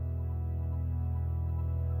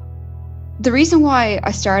The reason why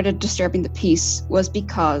I started Disturbing the Peace was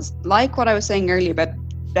because, like what I was saying earlier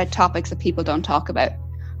about topics that people don't talk about,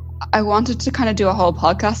 I wanted to kind of do a whole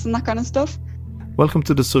podcast on that kind of stuff. Welcome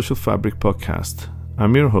to the Social Fabric Podcast.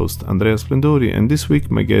 I'm your host, Andrea Splendori, and this week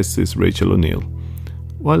my guest is Rachel O'Neill.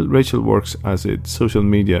 While Rachel works as a social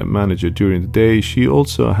media manager during the day, she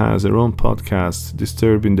also has her own podcast,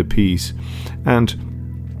 Disturbing the Peace, and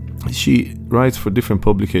she writes for different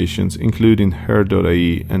publications, including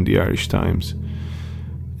Her.ie and the Irish Times.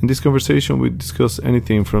 In this conversation, we discuss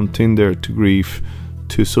anything from Tinder to grief,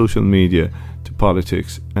 to social media, to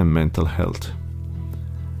politics and mental health.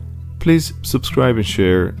 Please subscribe and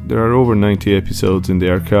share. There are over 90 episodes in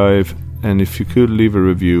the archive, and if you could leave a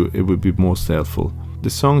review, it would be most helpful.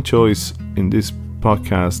 The song choice in this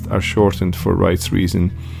podcast are shortened for rights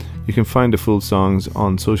reason. You can find the full songs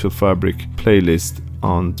on Social Fabric playlist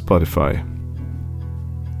on Spotify.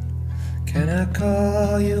 Can I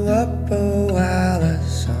call you up, oh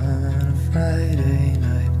Alice, on a Friday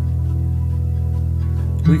night?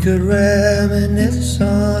 We could reminisce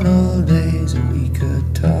on old days, and we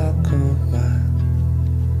could talk a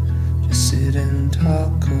while. Just sit and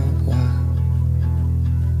talk a while.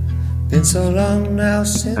 Been so long now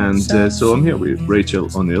since. And so I'm here with Rachel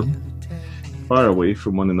O'Neill, far away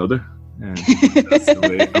from one another. And that's the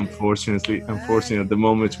way, unfortunately, at the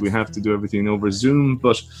moment we have to do everything over Zoom,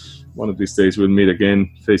 but one of these days we'll meet again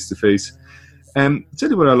face to face. Tell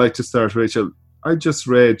you what I'd like to start, Rachel. I just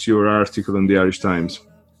read your article in the Irish Times.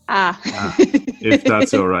 If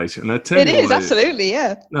that's all right. And I tell it you is, absolutely,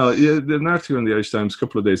 yeah. No, an article in the Irish Times a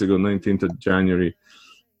couple of days ago, 19th of January,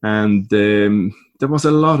 and there was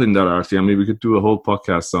a lot in that article. I mean, we could do a whole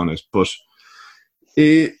podcast on it, but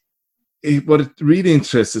what it really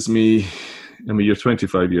interests me, I mean, you're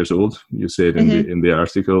 25 years old, you said in the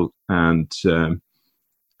article, and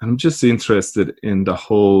I'm just interested in the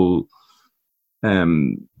whole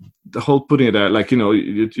putting it out. Like, you know,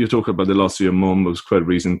 you talk about the loss of your mum. It was quite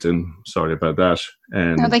recent, and sorry about that.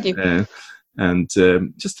 And, thank you. And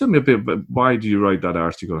just tell me a bit about why do you write that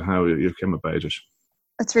article, how you came about it.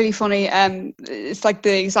 It's really funny. It's like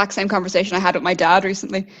the exact same conversation I had with my dad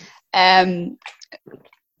recently.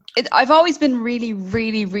 I've always been really,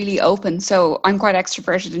 really, really open. So I'm quite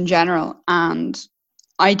extroverted in general, and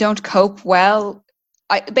I don't cope well.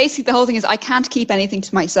 Basically, the whole thing is I can't keep anything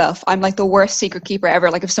to myself. I'm like the worst secret keeper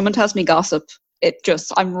ever. Like if someone tells me gossip,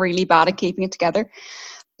 I'm really bad at keeping it together.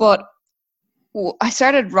 But I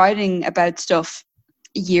started writing about stuff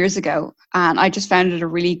years ago, and I just found it a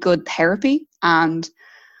really good therapy. And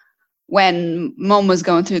when Mum was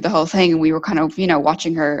going through the whole thing and we were kind of, you know,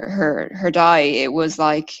 watching her die, it was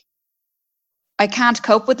like, I can't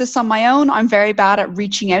cope with this on my own. I'm very bad at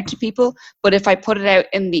reaching out to people, but if I put it out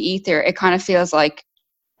in the ether, it kind of feels like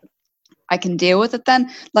I can deal with it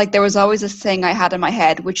then. Like there was always this thing I had in my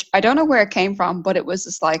head, which I don't know where it came from, but it was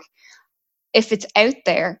just like, if it's out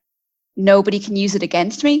there, nobody can use it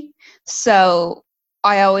against me. So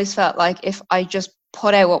I always felt like if I just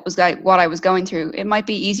put out what I was going through, it might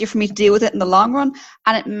be easier for me to deal with it in the long run.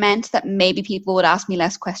 And it meant that maybe people would ask me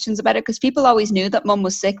less questions about it, because people always knew that Mum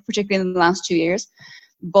was sick, particularly in the last 2 years.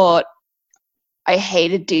 But I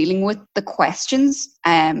hated dealing with the questions.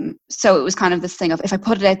 So it was kind of this thing of, if I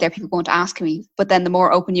put it out there, people won't ask me. But then the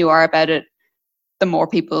more open you are about it, the more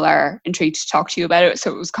people are intrigued to talk to you about it.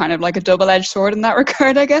 So it was kind of like a double-edged sword in that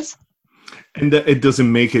regard, I guess. And it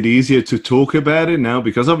doesn't make it easier to talk about it now,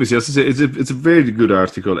 because obviously, as I say, it's a very good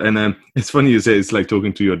article. And it's funny you say it's like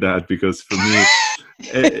talking to your dad, because for me,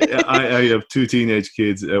 I have two teenage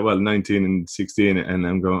kids, 19 and 16, and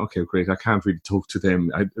I'm going, okay, great. I can't really talk to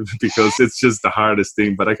them because it's just the hardest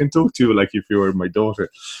thing. But I can talk to you like if you were my daughter,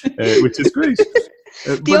 which is great.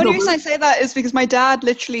 The only reason I say that is because my dad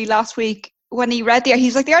literally last week, when he read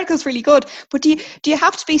he's like, the article's really good, but do you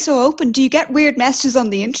have to be so open? Do you get weird messages on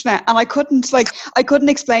the internet? And I couldn't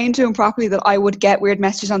explain to him properly that I would get weird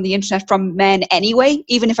messages on the internet from men anyway,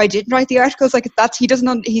 even if I didn't write the articles. Like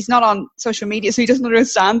he's not on social media, so he doesn't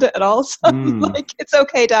understand it at all. So like, it's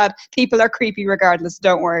okay, Dad. People are creepy regardless.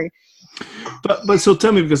 Don't worry. But so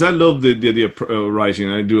tell me, because I love the idea of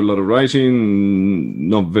writing. I do a lot of writing,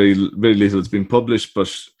 not very little has been published,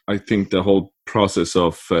 but I think the whole process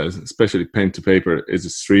of especially pen to paper is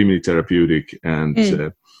extremely therapeutic, and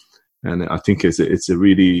I think it's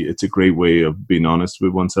a great way of being honest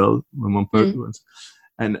with oneself when one person.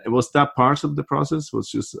 And was that part of the process?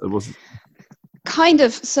 Was kind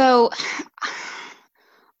of. So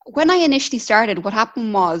when I initially started, what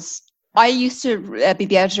happened was, I used to be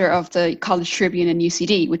the editor of the College Tribune in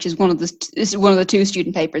UCD, which is one of the two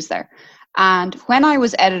student papers there. And when I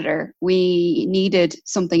was editor, we needed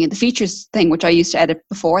something in the features thing, which I used to edit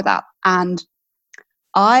before that. And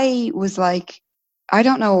I was like, I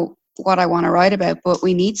don't know what I want to write about, but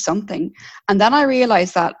we need something. And then I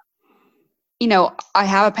realized that, you know, I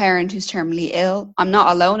have a parent who's terminally ill. I'm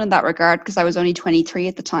not alone in that regard because I was only 23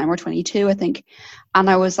 at the time, or 22, I think. And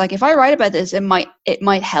I was like, if I write about this, it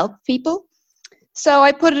might help people. So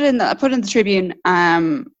I put it in the Tribune,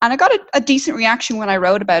 and I got a decent reaction when I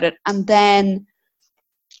wrote about it. And then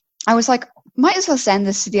I was like, might as well send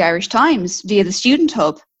this to the Irish Times via the Student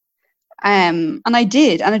Hub. And I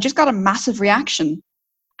did, and I just got a massive reaction.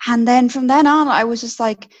 And then from then on, I was just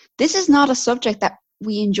like, this is not a subject that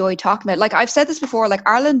we enjoy talking about. Like I've said this before, like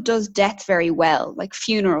Ireland does death very well, like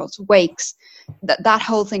funerals, wakes, that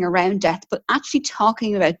whole thing around death. But actually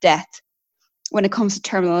talking about death when it comes to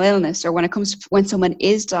terminal illness, or when it comes to when someone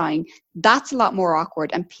is dying, that's a lot more awkward.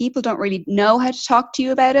 And people don't really know how to talk to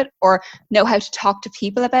you about it, or know how to talk to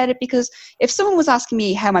people about it. Because if someone was asking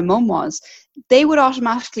me how my mum was,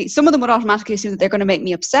 some of them would automatically assume that they're going to make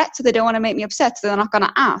me upset. So they don't want to make me upset. So they're not going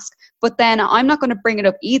to ask. But then I'm not going to bring it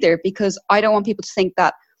up either, because I don't want people to think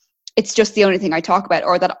that it's just the only thing I talk about,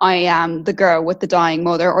 or that I am the girl with the dying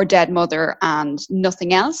mother or dead mother and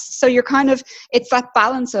nothing else. So you're it's that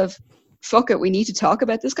balance of, fuck it, we need to talk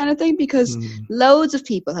about this kind of thing, because loads of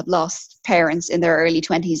people have lost parents in their early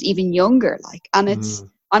 20s, even younger, like, and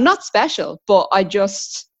I'm not special, but I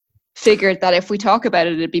just figured that if we talk about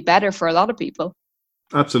it, it'd be better for a lot of people.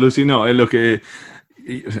 Absolutely. No, look, I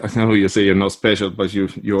know you say you're not special, but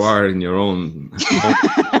you are in your own.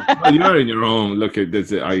 Well, you are in your own. Look,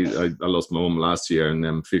 I lost my mum last year, and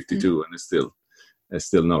I'm 52, and it's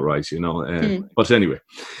still not right, you know. But anyway,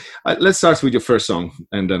 let's start with your first song,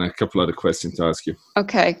 and then a couple other questions to ask you.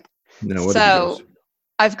 Okay. Now, so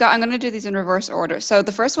I'm going to do these in reverse order. So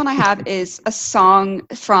the first one I have is a song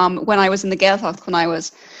from when I was in the Gaeltacht when I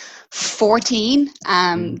was 14.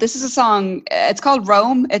 This is a song. It's called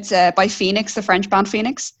Rome. It's by Phoenix, the French band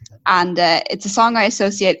Phoenix, and it's a song I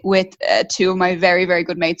associate with two of my very, very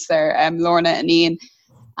good mates there, Lorna and Ian.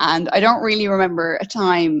 And I don't really remember a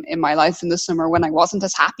time in my life in the summer when I wasn't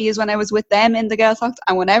as happy as when I was with them in the Gaeltacht.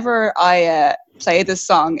 And whenever I play this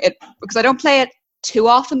song, because I don't play it too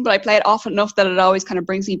often, but I play it often enough that it always kind of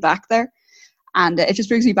brings me back there. And it just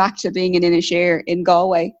brings me back to being in Inishere in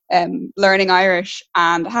Galway, learning Irish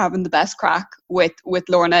and having the best crack with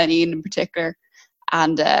Lorna and Ian in particular.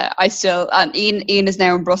 And Ian is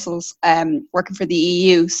now in Brussels working for the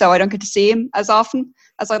EU, so I don't get to see him as often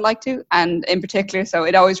as I'd like to, and in particular, so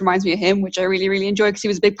it always reminds me of him, which I really, really enjoy, because he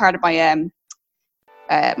was a big part of my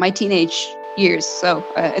my teenage years. So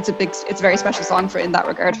it's a very special song for in that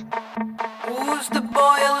regard. Who's the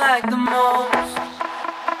boy you like the most?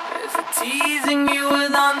 Is it teasing you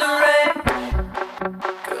with underage?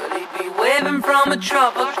 Could he be waving from a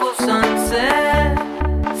tropical sunset?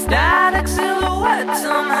 Static silhouette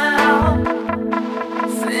somehow,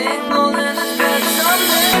 single in his bed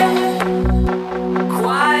someday.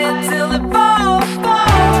 Quiet till it falls.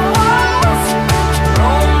 Roam,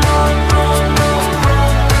 looking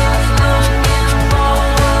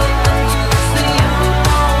forward, the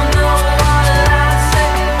unknown. What did I say?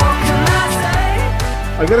 What can I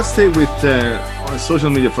say? I gotta stay with social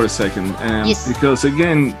media for a second, Yes. Because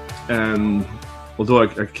again, although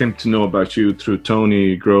I came to know about you through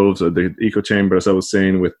Tony Groves or the Echo Chamber, as I was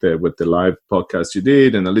saying, with the live podcast you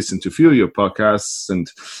did, and I listened to a few of your podcasts,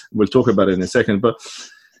 and we'll talk about it in a second. But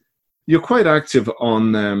you're quite active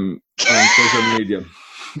on social media,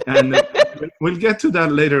 and we'll get to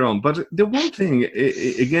that later on. But the one thing,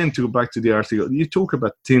 again, to go back to the article, you talk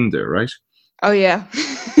about Tinder, right? Oh yeah.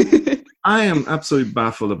 I am absolutely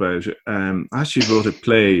baffled about it. I actually wrote a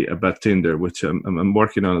play about Tinder, which I'm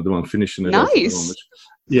working on at the moment, finishing it. Nice. At the moment.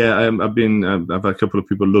 Yeah, I've had a couple of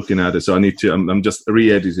people looking at it, so I need to. I'm just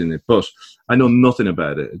re-editing it, but I know nothing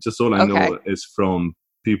about it. Just all I know is from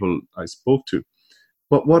people I spoke to.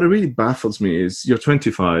 But what really baffles me is you're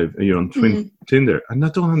 25 and you're on Tinder, and I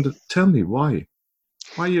don't tell me why.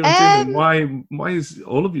 Why are you on Tinder? Why is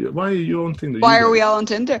all of you? Why are you on Tinder? Why are we all on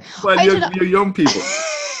Tinder? Well, you're young people.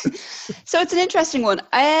 So it's an interesting one.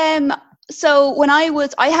 So when I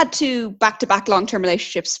had two back-to-back long-term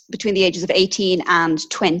relationships between the ages of 18 and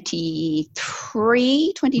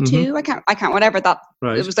 23, 22. I can't, whatever that.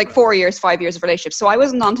 Right. It was like 5 years of relationship. So I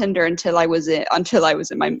wasn't on Tinder until I was in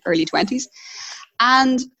my early 20s.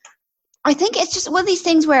 And I think it's just one of these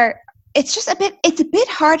things where it's a bit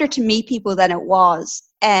harder to meet people than it was.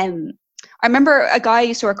 I remember a guy I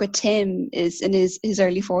used to work with, Tim, is in his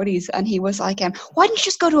early 40s, and he was like, why didn't you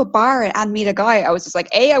just go to a bar and meet a guy? I was just like,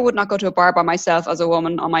 A, I would not go to a bar by myself as a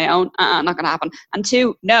woman on my own. Not going to happen. And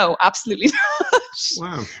 2, no, absolutely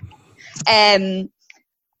not. Wow.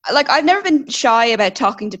 Like, I've never been shy about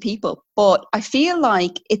talking to people, but I feel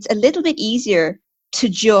like it's a little bit easier to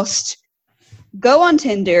just go on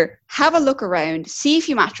Tinder, have a look around, see if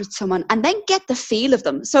you match with someone, and then get the feel of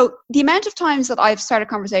them. So the amount of times that I've started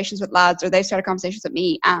conversations with lads, or they've started conversations with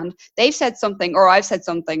me, and they've said something, or I've said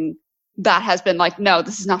something that has been like, no,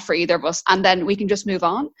 this is not for either of us, and then we can just move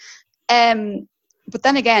on. But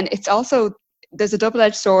then again, it's also, there's a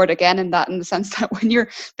double-edged sword again in the sense that when you're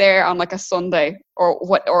there on like a Sunday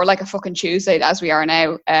or like a fucking Tuesday, as we are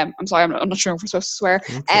now, I'm sorry, I'm not sure if we're supposed to swear,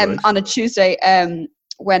 right. On a Tuesday,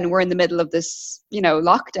 when we're in the middle of this,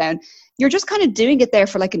 lockdown, you're just kind of doing it there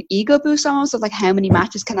for like an ego boost almost, of like, how many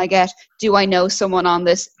matches can I get? Do I know someone on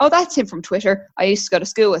this? Oh, that's him from Twitter. I used to go to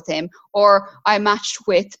school with him. Or I matched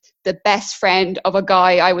with the best friend of a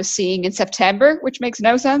guy I was seeing in September, which makes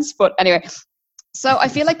no sense. But anyway, so I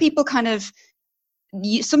feel like people kind of,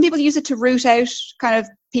 some people use it to root out kind of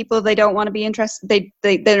people they don't want to be interested,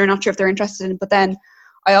 they're not sure if they're interested in, but then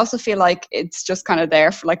I also feel like it's just kind of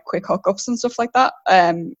there for like quick hookups and stuff like that.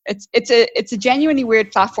 It's a genuinely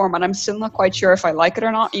weird platform, and I'm still not quite sure if I like it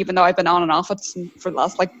or not, even though I've been on and off it for the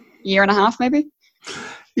last like year and a half, maybe.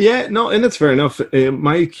 Yeah, no, and that's fair enough.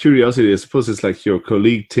 My curiosity, I suppose, is like your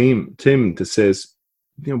colleague Tim that says,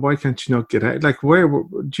 why can't you not get out? Like, where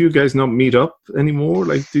do you guys not meet up anymore?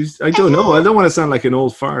 Like, I don't know. I don't want to sound like an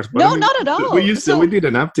old fart. But no, not at all. We did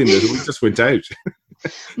an app Tinder. We just went out.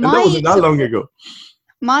 And that wasn't that long ago.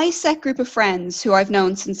 My set group of friends who I've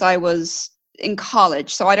known since I was in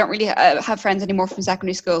college, so I don't really have friends anymore from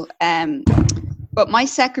secondary school, but my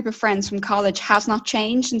set group of friends from college has not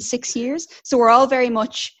changed in 6 years. So we're all very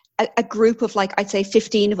much a group of like, I'd say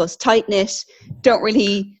 15 of us, tight-knit, don't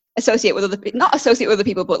really associate with not associate with other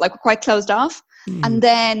people, but like we're quite closed off. And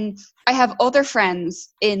then I have other friends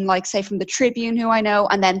in like, say, from the Tribune who I know,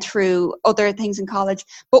 and then through other things in college,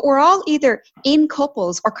 but we're all either in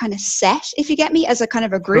couples or kind of set, if you get me, as a kind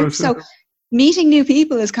of a group. So meeting new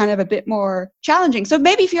people is kind of a bit more challenging. So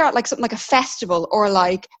maybe if you're at like something like a festival or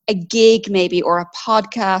like a gig maybe, or a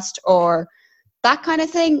podcast or that kind of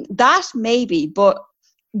thing, that maybe, but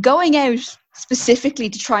going out specifically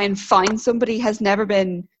to try and find somebody has never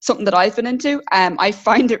been something that I've been into. I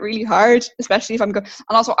find it really hard, especially if I'm and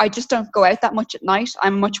also I just don't go out that much at night.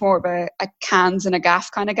 I'm much more of a cans and a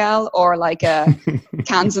gaff kind of gal, or like a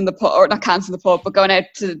cans in the pub, or not cans in the pub, but going out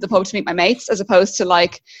to the pub to meet my mates, as opposed to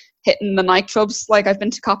like hitting the nightclubs. Like, I've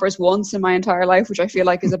been to Coppers once in my entire life, which I feel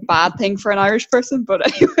like is a bad thing for an Irish person, but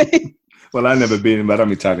anyway. Well, I've never been, but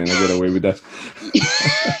I'm Italian. I get away with that.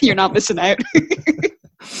 You're not missing out.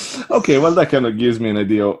 Okay, well, that kind of gives me an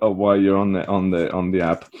idea of why you're on the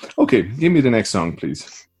app. Okay, give me the next song,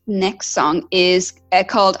 please. Next song is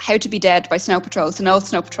called "How to Be Dead" by Snow Patrol. It's an old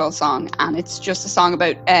Snow Patrol song, and it's just a song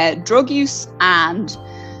about drug use and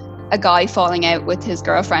a guy falling out with his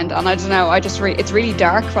girlfriend. And I don't know, it's really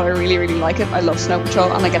dark, but I really, really like it. I love Snow Patrol,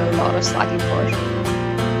 and I get a lot of slacking for it.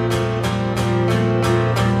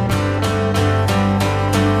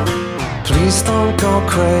 Please don't go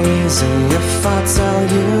crazy if I tell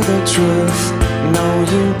you the truth. No,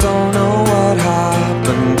 you don't know what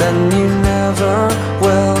happened, and you never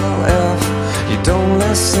will if you don't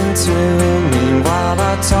listen to me while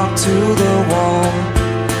I talk to the wall.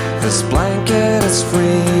 This blanket is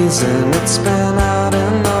freezing, it's been out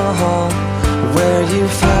in the hall where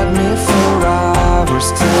you've had me for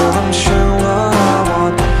hours till I'm sure what I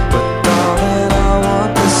want. But darling, I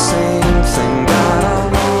want the same thing that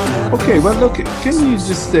I want. Okay, well, look, can you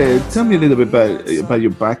just tell me a little bit about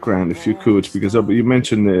your background, if you could, because you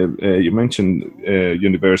mentioned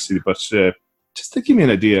university, but just to give me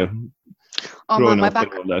an idea. Oh man, my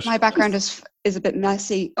background is a bit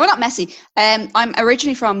messy. Oh, not messy. I'm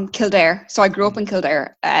originally from Kildare, so I grew up in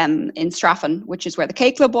Kildare, in Straffan, which is where the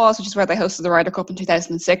K Club was, which is where they hosted the Ryder Cup in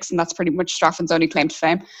 2006, and that's pretty much Straffan's only claim to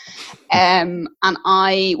fame. And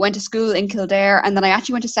I went to school in Kildare, and then I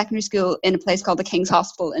actually went to secondary school in a place called the King's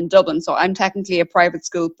Hospital in Dublin. So I'm technically a private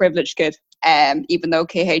school privileged kid, even though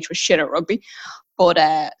KH was shit at rugby. But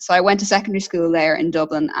so I went to secondary school there in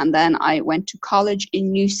Dublin, and then I went to college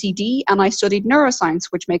in UCD, and I studied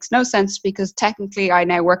neuroscience, which makes no sense because technically I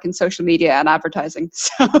now work in social media and advertising.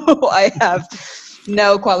 So I have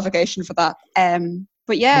no qualification for that.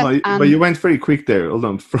 But yeah. Well, but you went very quick there. Hold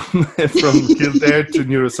on, from Kildare to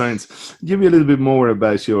neuroscience. Give me a little bit more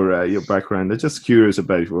about your background. I'm just curious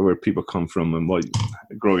about where people come from and what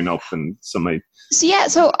growing up and some.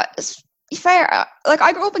 So fair. Like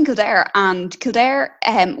I grew up in Kildare, and Kildare,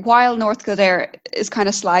 while North Kildare is kind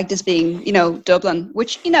of slagged as being, Dublin,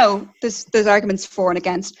 which there's arguments for and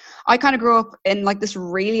against. I kind of grew up in like this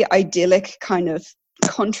really idyllic kind of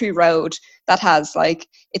country road that has like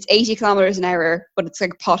it's 80 kilometers an hour, but it's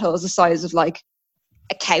like potholes the size of like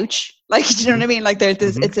a couch. Like, do you know what I mean? Like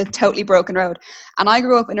it's a totally broken road, and I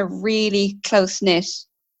grew up in a really close knit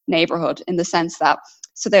neighborhood in the sense that.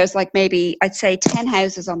 So there's like maybe I'd say 10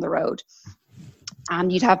 houses on the road,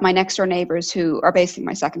 and you'd have my next door neighbors who are basically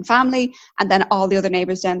my second family, and then all the other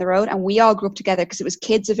neighbors down the road, and we all grew up together because it was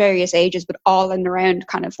kids of various ages, but all in around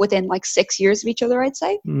kind of within like 6 years of each other, I'd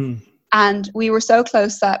say. And we were so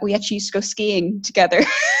close that we actually used to go skiing together,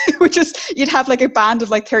 which is you'd have like a band of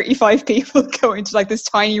like 35 people going to like this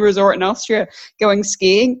tiny resort in Austria going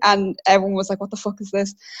skiing, and everyone was like, what the fuck is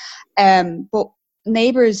this? But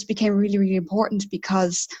neighbours became really, really important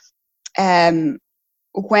because when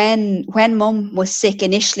mum was sick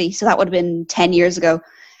initially, so that would have been 10 years ago,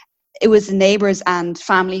 it was the neighbours and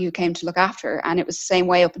family who came to look after her, and it was the same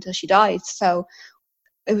way up until she died. So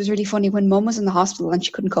it was really funny when mum was in the hospital and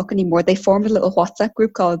she couldn't cook anymore, they formed a little WhatsApp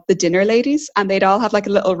group called the Dinner Ladies, and they'd all have like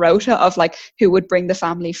a little rota of like who would bring the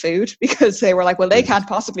family food, because they were like, well, they can't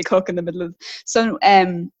possibly cook in the middle of. So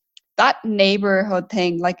that neighbourhood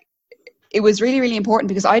thing, like, it was really, really important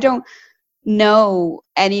because I don't know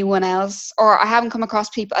anyone else, or I haven't come across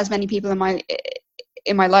as many people in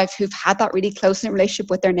my life who've had that really close-knit relationship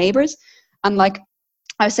with their neighbours. And like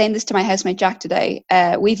I was saying this to my housemate Jack today,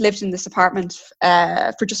 we've lived in this apartment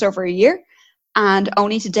for just over a year, and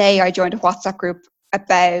only today I joined a WhatsApp group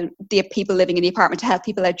about the people living in the apartment to help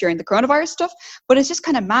people out during the coronavirus stuff. But it's just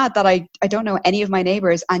kind of mad that I don't know any of my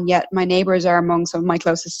neighbours, and yet my neighbours are among some of my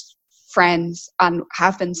closest friends and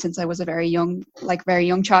have been since I was a very young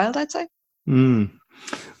child, I'd say.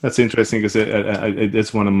 That's interesting because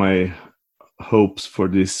it's one of my hopes for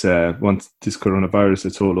this once this coronavirus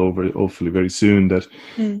is all over, hopefully very soon, that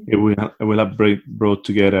it will have brought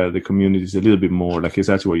together the communities a little bit more, like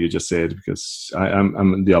exactly what you just said, because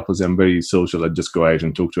I'm the opposite. I'm very social. I just go out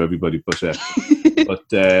and talk to everybody, but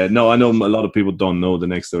no, I know a lot of people don't know the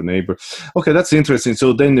next door neighbor. Okay, that's interesting.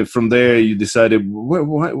 So then from there you decided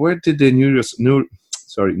where did the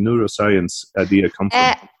neuroscience idea come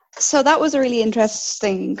from? So that was a really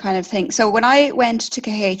interesting kind of thing. So when I went to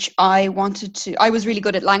KH, I was really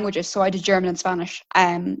good at languages. So I did German and Spanish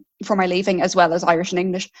for my leaving, as well as Irish and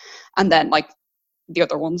English. And then like the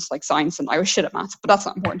other ones like science, and I was shit at maths, but that's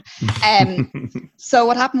not important. So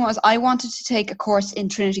what happened was I wanted to take a course in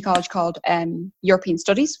Trinity College called European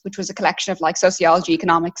Studies, which was a collection of like sociology,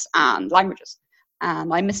 economics and languages.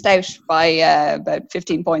 And I missed out by about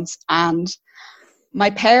 15 points. And my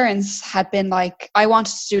parents had been like, I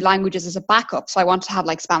wanted to do languages as a backup. So I wanted to have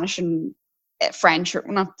like Spanish and French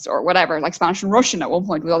or whatever, like Spanish and Russian at one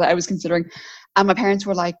point was all that I was considering. And my parents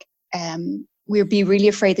were like, we'd be really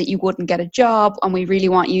afraid that you wouldn't get a job, and we really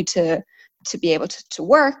want you to be able to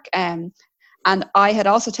work. And I had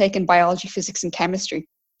also taken biology, physics and chemistry.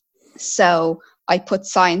 So I put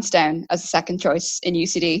science down as a second choice in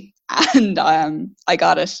UCD, and I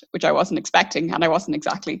got it, which I wasn't expecting, and I wasn't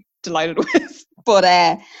exactly delighted with. But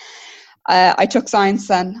I took science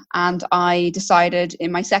then, and I decided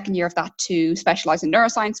in my second year of that to specialise in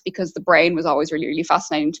neuroscience, because the brain was always really, really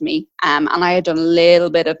fascinating to me. And I had done a little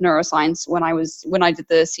bit of neuroscience when I did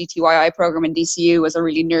the CTYI program in DCU as a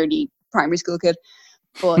really nerdy primary school kid.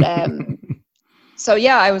 But so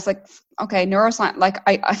yeah, I was like, okay, neuroscience. Like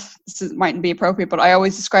this mightn't be appropriate, but I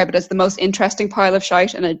always describe it as the most interesting pile of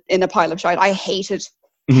shite in a pile of shite. I hated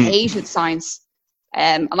science.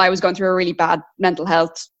 And I was going through a really bad mental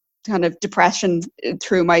health kind of depression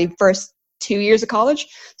through my first 2 years of college.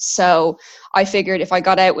 So I figured if I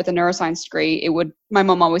got out with a neuroscience degree, my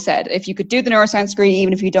mum always said, if you could do the neuroscience degree,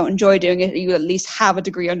 even if you don't enjoy doing it, you at least have a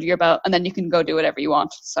degree under your belt, and then you can go do whatever you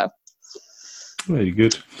want. So very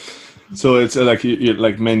good. So it's like you're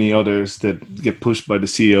like many others that get pushed by the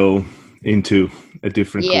CEO into a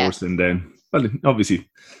different course, and then, well, obviously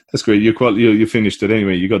that's great. You finished it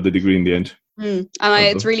anyway. You got the degree in the end. And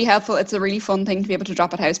it's really helpful. It's a really fun thing to be able to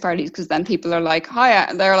drop at house parties, because then people are like, hi,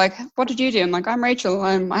 and they're like, what did you do? I'm like, I'm Rachel.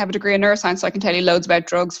 I have a degree in neuroscience, so I can tell you loads about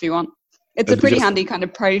drugs if you want. It's a pretty handy kind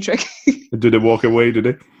of party trick. Do they walk away, do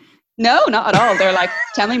they? No, not at all. They're like,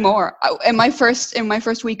 tell me more. In my first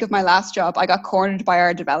week of my last job, I got cornered by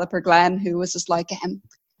our developer, Glenn, who was just like,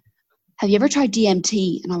 have you ever tried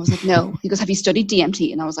DMT? And I was like, no. He goes, have you studied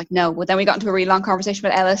DMT? And I was like, no. But then we got into a really long conversation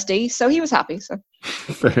about LSD, so he was happy. So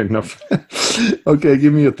fair enough. Okay,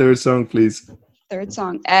 give me a third song, please. Third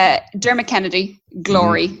song. Dermot Kennedy,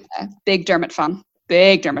 Glory. Big Dermot fan.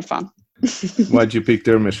 Why'd you pick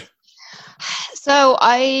Dermot? So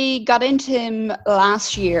I got into him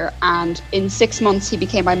last year, and in 6 months he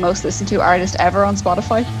became my most listened to artist ever on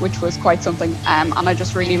Spotify, which was quite something. And I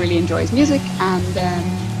just really, really enjoy his music, and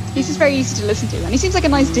he's just very easy to listen to, and he seems like a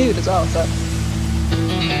nice dude as well. So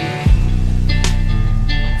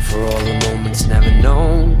for all the moments never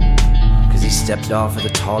known, 'cause he stepped off of the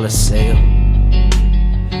tallest sail.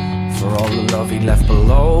 For all the love he left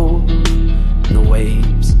below in the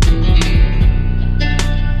waves.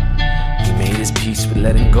 He made his peace with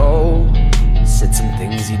letting go. Said some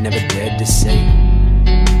things he never dared to say.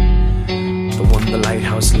 The one the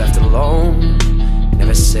lighthouse left alone,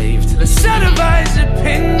 never saved. The son of Isaac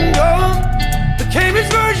Pingo became his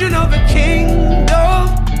version of a kingdom.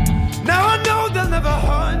 Now I know they'll never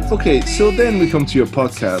hunt. Okay, so then we come to your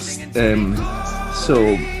podcast.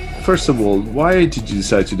 So first of all, why did you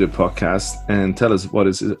decide to do a podcast? And tell us what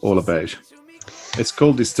is it all about. It's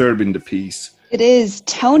called Disturbing the Peace. it is.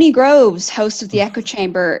 Tony Groves, host of the Echo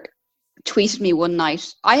Chamber, tweeted me one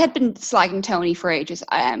night. I had been slagging Tony for ages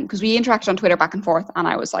because we interacted on Twitter back and forth, and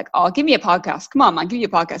I was like, oh, give me a podcast. Come on, man, give me a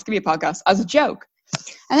podcast as a joke.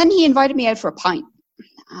 And then he invited me out for a pint,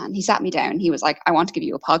 and he sat me down. He was like, I want to give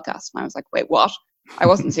you a podcast. And I was like, wait, what? I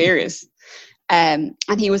wasn't serious. And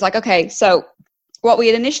he was like, okay, so what we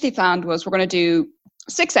had initially planned was we're going to do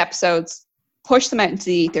 6 episodes, push them out into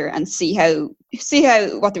the ether, and see how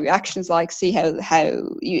what the reaction is like, see how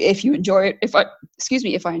if you enjoy it, if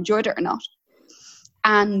I enjoyed it or not.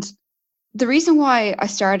 And the reason why I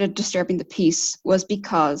started Disturbing the Peace was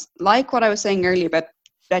because, like what I was saying earlier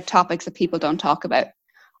about topics that people don't talk about,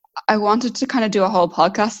 I wanted to kind of do a whole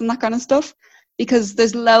podcast and that kind of stuff, because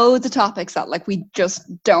there's loads of topics that like we just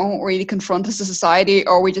don't really confront as a society,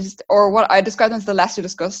 or what I describe them as the lesser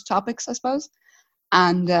discussed topics, I suppose.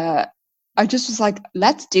 And I just was like,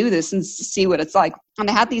 let's do this and see what it's like. And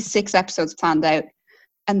I had these 6 episodes planned out,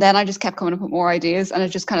 and then I just kept coming up with more ideas, and it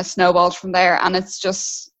just kind of snowballed from there. And it's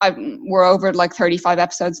just, we're over like 35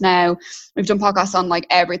 episodes now. We've done podcasts on like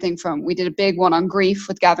everything from, we did a big one on grief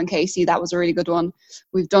with Gavin Casey. That was a really good one.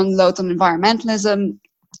 We've done loads on environmentalism.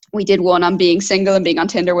 We did one on being single and being on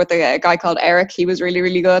Tinder with a guy called Eric. He was really,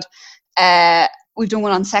 really good. We've done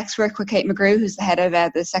one on sex work with Kate McGrew, who's the head of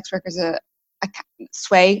the Sex Workers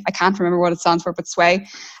SWAY. I can't remember what it stands for, but SWAY.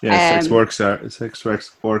 Yeah,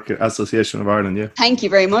 Sex Work Association of Ireland. Yeah. Thank you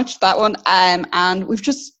very much. That one. And we've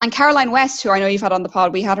and Caroline West, who I know you've had on the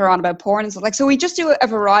pod, we had her on about porn and stuff like. So we just do a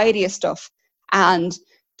variety of stuff and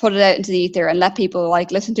put it out into the ether and let people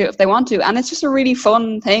like listen to it if they want to. And it's just a really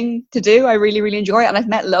fun thing to do. I really, really enjoy it, and I've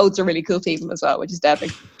met loads of really cool people as well, which is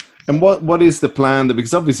deadly. And what is the plan?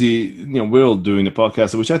 Because obviously, we're all doing a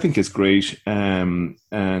podcast, which I think is great, and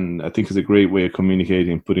I think is a great way of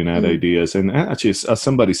communicating, putting out ideas. And actually, as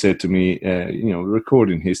somebody said to me,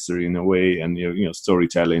 recording history in a way, and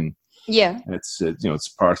storytelling. Yeah, it's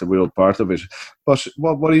we're all part of it. But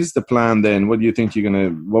what is the plan then? What do you think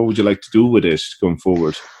what would you like to do with it going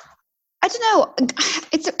forward? I don't know.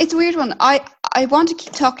 It's a weird one. I want to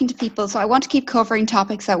keep talking to people, so I want to keep covering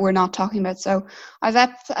topics that we're not talking about. So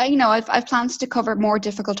I've plans to cover more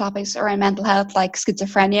difficult topics around mental health, like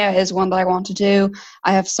schizophrenia is one that I want to do.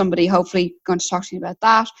 I have somebody hopefully going to talk to me about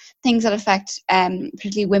that. Things that affect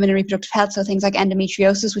particularly women and reproductive health, so things like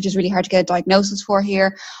endometriosis, which is really hard to get a diagnosis for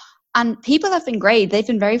here. And people have been great. They've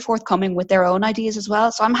been very forthcoming with their own ideas as well.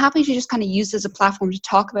 So I'm happy to just kind of use this as a platform to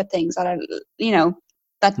talk about things that are,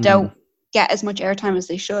 that don't get as much airtime as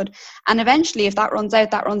they should. And eventually, if that runs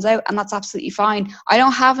out, and that's absolutely fine. I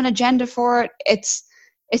don't have an agenda for it. It's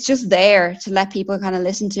just there to let people kind of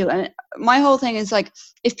listen to. And my whole thing is like,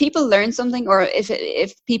 if people learn something, or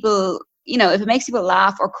if people, if it makes people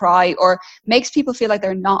laugh or cry or makes people feel like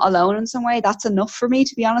they're not alone in some way, that's enough for me,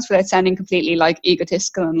 to be honest, without sounding completely like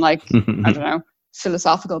egotistical and like, I don't know,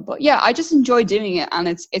 philosophical. But yeah, I just enjoy doing it, and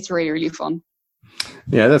it's really, really fun.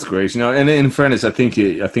 Yeah, that's great. And in fairness, I think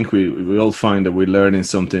we all find that we're learning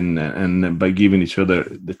something, and by giving each other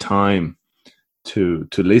the time to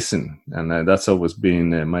listen, and that's always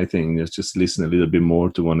been my thing. Just listen a little bit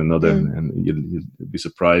more to one another, and you'll be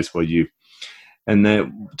surprised what you. And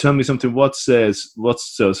tell me something. What's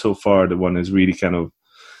so far the one has really kind of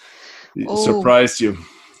surprised you?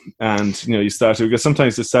 And you started, because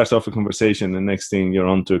sometimes it starts off a conversation, and next thing you're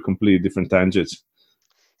on to a completely different tangent.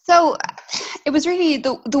 So it was really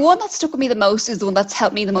the one that stuck with me the most is the one that's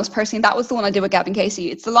helped me the most personally. That was the one I did with Gavin Casey.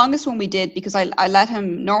 It's the longest one we did because I let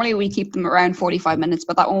him, normally we keep them around 45 minutes,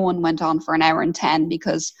 but that one went on for 1 hour and 10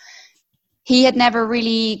 because he had never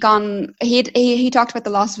really gone, he talked about the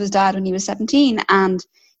loss of his dad when he was 17, and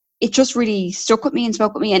it just really stuck with me and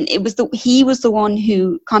spoke with me. And he was the one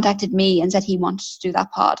who contacted me and said he wanted to do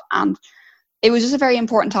that pod. And it was just a very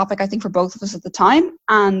important topic, I think, for both of us at the time.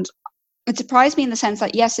 And it surprised me in the sense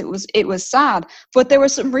that, yes, it was sad, but there were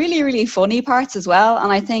some really, really funny parts as well.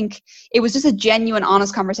 And I think it was just a genuine,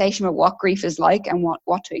 honest conversation about what grief is like and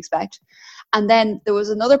what to expect. And then there was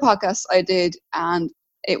another podcast I did, and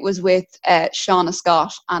it was with Shauna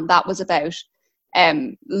Scott, and that was about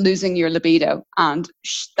losing your libido, and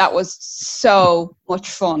that was so much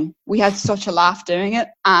fun. We had such a laugh doing it,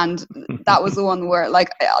 and that was the one where like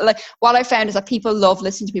what I found is that people love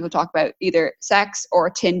listening to people talk about either sex or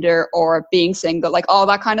Tinder or being single, like all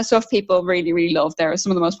that kind of stuff. People really, really love. They're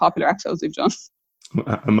some of the most popular episodes we've done.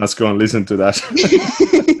 I must go and listen to that.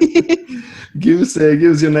 Give us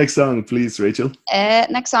your next song, please, Rachel.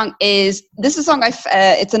 Next song is a song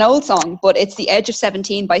it's an old song, but it's The Edge of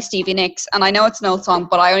 17 by Stevie Nicks. And I know it's an old song,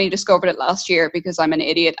 but I only discovered it last year because I'm an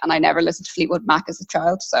idiot and I never listened to Fleetwood Mac as a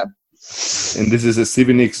child. So. And this is a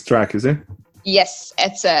Stevie Nicks track, is it? Yes,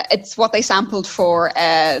 it's what they sampled for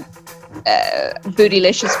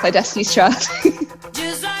Bootylicious by Destiny's Child.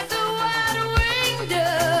 Just like the wide-winged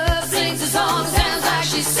dove sings a song, sounds like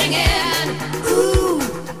she's singing. Ooh,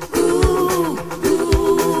 ooh,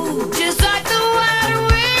 ooh. Just like the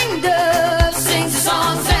wide-winged dove sings a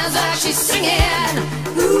song, sounds like she's singing.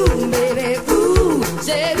 Ooh, baby, ooh,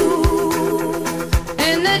 say ooh.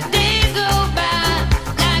 And the days go by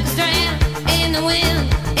like a strand in the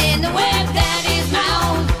wind, in the web that is my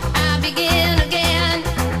own. I begin again.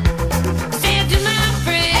 Said to my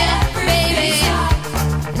friend, baby,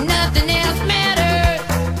 nothing else matters.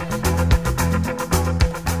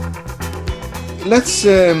 Let's.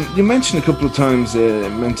 You mentioned a couple of times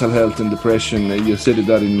mental health and depression. You said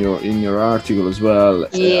that in your article as well.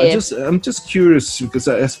 Yeah. I'm just curious because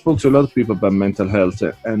I spoke to a lot of people about mental health,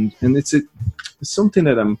 and it's something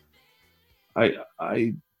that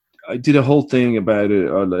I did a whole thing about it,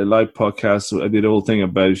 or a live podcast. I did a whole thing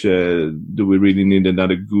about do we really need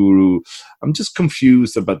another guru? I'm just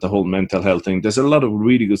confused about the whole mental health thing. There's a lot of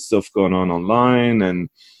really good stuff going on online,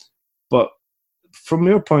 but from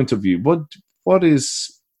your point of view, what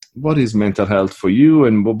is mental health for you,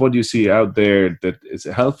 and what do you see out there that is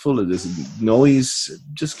helpful? Is it noise?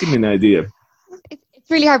 Just give me an idea.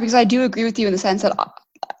 It's really hard because I do agree with you in the sense that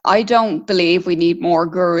I don't believe we need more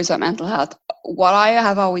gurus on mental health. What I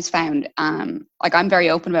have always found, like I'm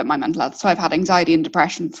very open about my mental health. So I've had anxiety and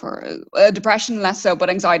depression depression less so,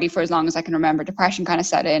 but anxiety for as long as I can remember. Depression kind of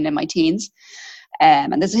set in my teens.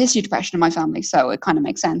 And there's a history of depression in my family, so it kind of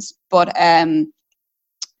makes sense. But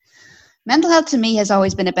mental health to me has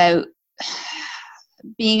always been about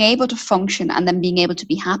being able to function and then being able to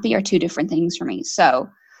be happy are two different things for me. So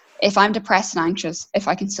if I'm depressed and anxious, if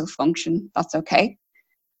I can still function, that's okay.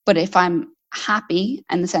 But if I'm happy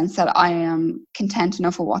in the sense that I am content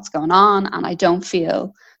enough with what's going on and I don't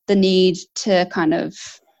feel the need to kind of,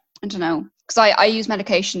 I don't know, because I use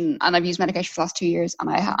medication and I've used medication for the last 2 years and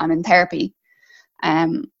I'm in therapy.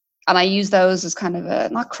 And I use those as kind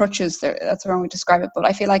of not crutches, that's the wrong way to describe it, but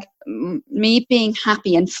I feel like me being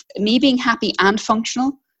happy and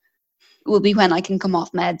functional will be when I can come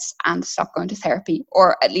off meds and stop going to therapy,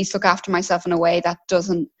 or at least look after myself in a way that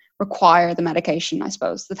doesn't require the medication, I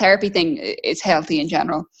suppose. The therapy thing is healthy in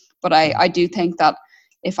general, but I do think that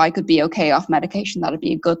if I could be okay off medication, that'd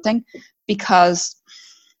be a good thing, because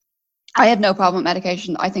I have no problem with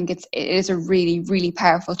medication. I think it is a really, really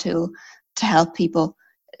powerful tool to help people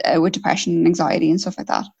with depression and anxiety and stuff like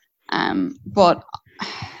that. But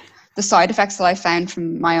the side effects that I found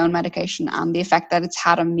from my own medication and the effect that it's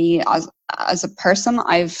had on me as a person,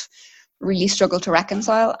 I've really struggled to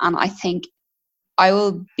reconcile. And I think I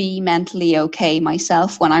will be mentally okay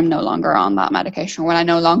myself when I'm no longer on that medication, when I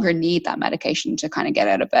no longer need that medication to kind of get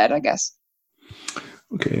out of bed, I guess.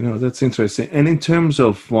 Okay, no, that's interesting. And in terms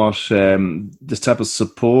of what this type of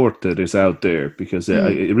support that is out there, because I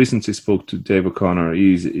recently spoke to Dave O'Connor.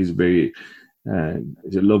 He's he's a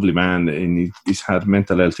lovely man, and he's had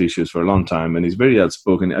mental health issues for a long time, and he's very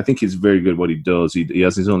outspoken. I think he's very good at what he does. He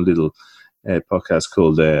has his own little podcast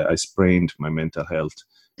called "I Sprained My Mental Health."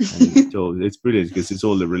 And it's brilliant because it's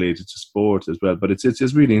all related to sport as well. But it's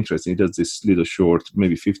just really interesting. He does this little short,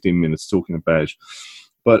 maybe 15 minutes, talking about.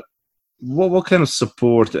 But what kind of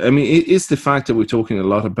support? I mean, is the fact that we're talking a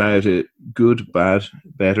lot about it good, bad,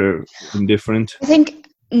 better, indifferent? I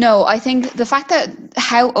think the fact that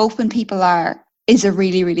how open people are is a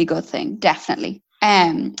really, really good thing, definitely.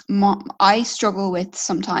 I struggle with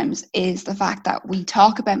sometimes is the fact that we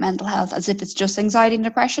talk about mental health as if it's just anxiety and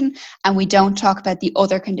depression, and we don't talk about the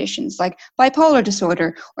other conditions like bipolar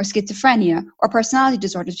disorder or schizophrenia or personality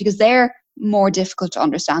disorders, because they're more difficult to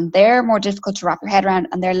understand, they're more difficult to wrap your head around,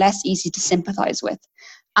 and they're less easy to sympathize with.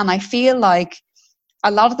 And I feel like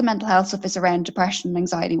a lot of the mental health stuff is around depression and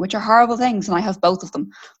anxiety, which are horrible things, and I have both of them.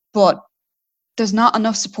 But there's not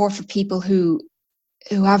enough support for people who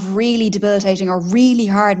have really debilitating or really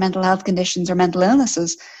hard mental health conditions or mental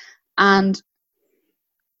illnesses. And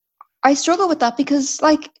I struggle with that because,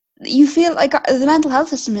 like, you feel like the mental health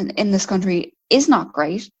system in this country is not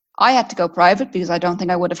great. I had to go private because I don't think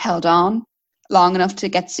I would have held on long enough to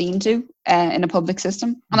get seen to in a public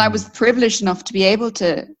system. And I was privileged enough to be able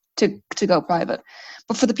to go private.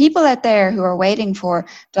 But for the people out there who are waiting for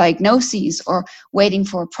diagnoses or waiting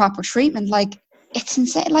for proper treatment, like, it's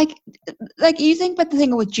insane. Like you think about the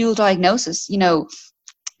thing with dual diagnosis, you know,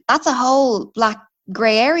 that's a whole black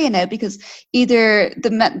grey area now, because either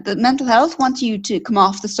the mental health wants you to come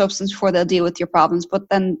off the substance before they'll deal with your problems, but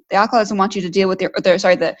then the alcoholism want you to deal with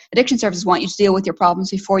the addiction services want you to deal with your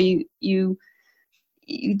problems before you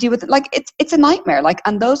deal with it. Like, it's a nightmare. Like,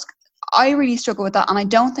 and those, I really struggle with that, and I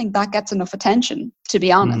don't think that gets enough attention, to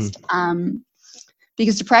be honest.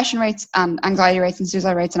 Because depression rates and anxiety rates and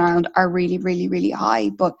suicide rates in Ireland are really, really, really high.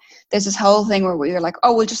 But there's this whole thing where we're like,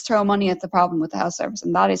 oh, we'll just throw money at the problem with the health service,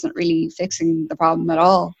 and that isn't really fixing the problem at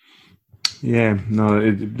all. Yeah, no,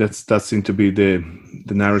 that seems to be the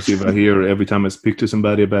narrative I hear every time I speak to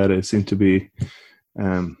somebody about it. It seems to be.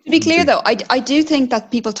 To be clear, though, I do think that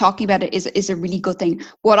people talking about it is a really good thing.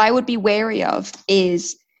 What I would be wary of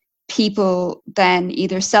is people then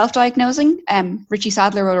either self-diagnosing. Richie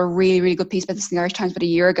Sadler wrote a really, really good piece about this in the Irish Times about a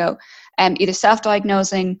year ago. Either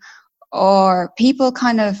self-diagnosing, or people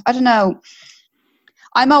kind of, I don't know.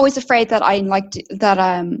 I'm always afraid that I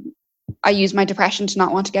use my depression to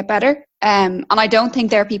not want to get better. And I don't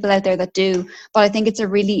think there are people out there that do, but I think it's a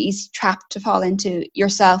really easy trap to fall into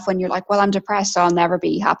yourself when you're like, well, I'm depressed, so I'll never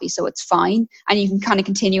be happy, so it's fine. And you can kind of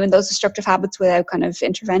continue in those destructive habits without kind of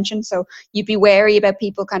intervention. So you'd be wary about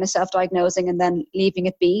people kind of self-diagnosing and then leaving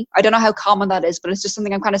it be. I don't know how common that is, but it's just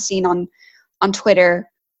something I'm kind of seeing on Twitter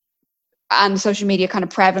and social media kind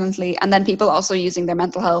of prevalently. And then people also using their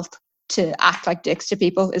mental health to act like dicks to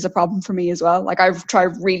people is a problem for me as well. Like, I've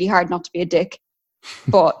tried really hard not to be a dick,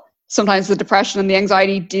 but sometimes the depression and the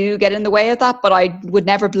anxiety do get in the way of that. But I would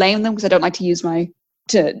never blame them, because I don't like to use that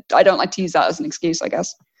as an excuse, I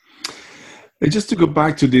guess. Just to go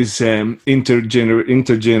back to this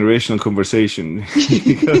intergenerational conversation.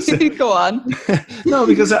 Because, go on. No,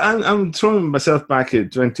 because I'm throwing myself back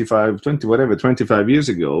at 25 years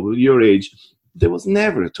ago, your age. There was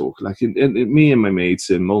never a talk, like in me and my mates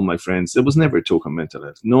and all my friends, there was never a talk on mental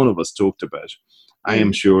health. None of us talked about it. I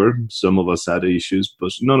am sure some of us had issues,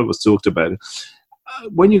 but none of us talked about it.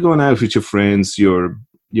 When you're going out with your friends, you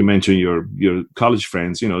mentioned your college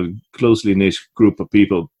friends, you know, closely knit group of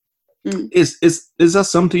people. Is that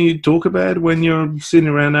something you talk about when you're sitting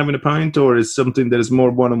around having a pint, or is something that is more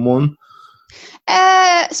one-on-one?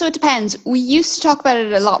 So it depends. We used to talk about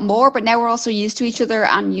it a lot more, but now we're also used to each other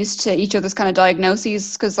and used to each other's kind of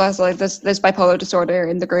diagnoses, because there's bipolar disorder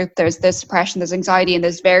in the group, there's depression, there's anxiety, and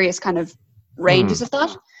there's various kind of ranges of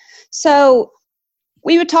that. So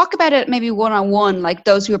we would talk about it maybe one-on-one, like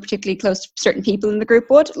those who are particularly close to certain people in the group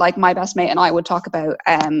would. Like, my best mate and I would talk about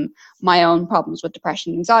my own problems with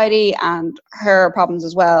depression and anxiety, and her problems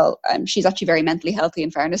as well. She's actually very mentally healthy,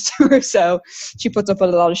 in fairness to her, so she puts up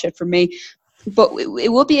with a lot of shit from me. But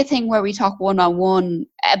it would be a thing where we talk one-on-one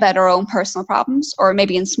about our own personal problems, or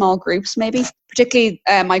maybe in small groups, maybe. Particularly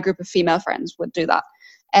my group of female friends would do that.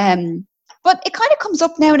 But it kind of comes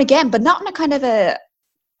up now and again, but not in a kind of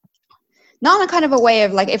a way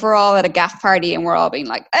of like, if we're all at a gaff party and we're all being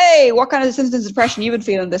like, hey, what kind of symptoms of depression you've been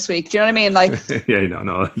feeling this week? Do you know what I mean? Like, yeah,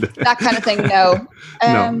 no. That kind of thing, no.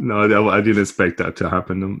 No, I didn't expect that to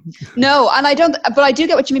happen. No, and I don't, but I do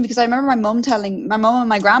get what you mean, because I remember my mum and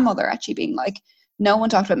my grandmother actually being like, no one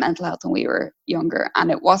talked about mental health when we were younger,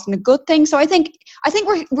 and it wasn't a good thing. So I think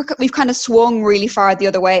we've kind of swung really far the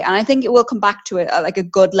other way, and I think it will come back to like a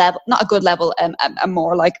good level, not a good level, a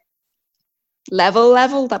more like level.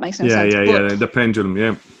 That makes no sense. Yeah. The pendulum,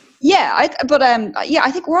 yeah. Yeah, I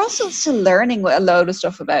think we're also still learning a load of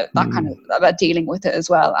stuff about that kind of, about dealing with it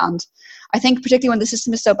as well. And I think particularly when the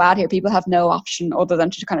system is so bad here, people have no option other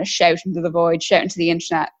than to kind of shout into the void, shout into the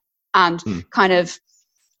internet, and kind of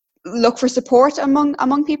look for support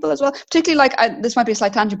among people as well. Particularly, like, this might be a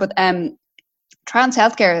slight tangent, but trans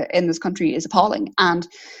healthcare in this country is appalling, and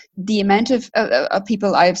the amount of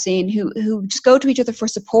people I've seen who just go to each other for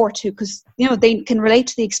support, because you know they can relate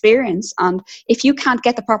to the experience. And if you can't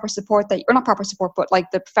get the proper support not proper support, but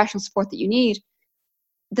like the professional support that you need,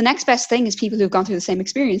 the next best thing is people who've gone through the same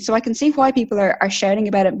experience. So I can see why people are shouting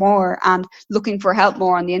about it more and looking for help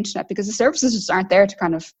more on the internet, because the services just aren't there to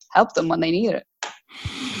kind of help them when they need it.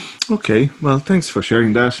 Okay, well, thanks for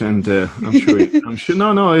sharing that, and I'm sure. I'm sure.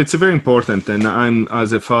 No, it's very important, and I'm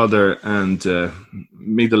as a father and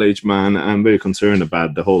middle-aged man, I'm very concerned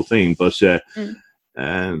about the whole thing. But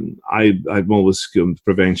I've always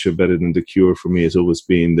prevention better than the cure for me has always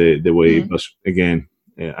been the way. But again,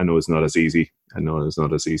 I know it's not as easy. I know it's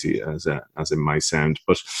not as easy as it might sound.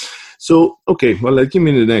 But so okay, well, give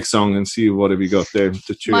me the next song and see what have you got there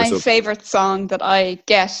to cheer us My up. favorite song that I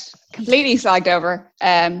get completely slagged over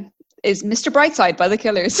is Mr. Brightside by The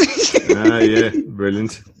Killers. Yeah,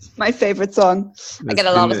 brilliant. My favorite song. I get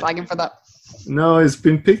a lot of slagging for that. No, it's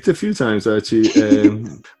been picked a few times actually.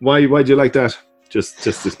 Why do you like that? Just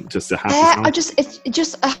a happy song. It's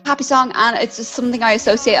just a happy song, and it's just something I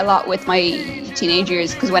associate a lot with my teenage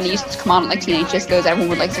years. Because when it used to come on like teenage discos, everyone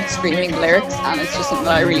would like start screaming the lyrics, and it's just something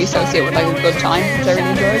that I really associate with like a good time, which I really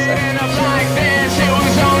enjoy.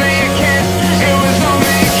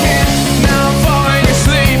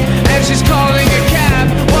 She's calling a cab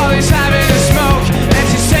while he's having a smoke, and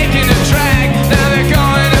she's taking a drag. Now they're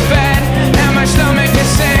going to bed, and my stomach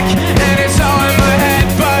is sick, and it's all in my head.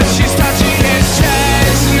 But she's touching his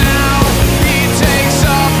chest now. He takes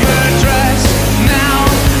off her dress now.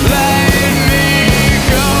 Let me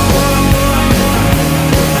go.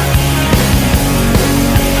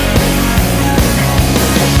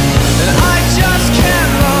 And I just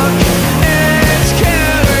can't look. It's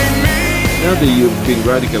killing me. Now that you've been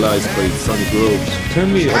radicalized by Sonny Groves, tell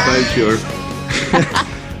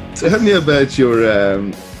me about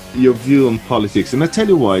your view on politics, and I tell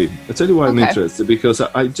you why. I'm interested, because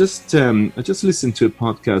I just listened to a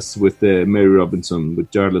podcast with Mary Robinson with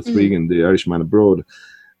Jarlath Regan, the Irishman abroad,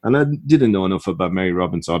 and I didn't know enough about Mary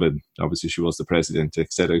Robinson. Other than obviously she was the president,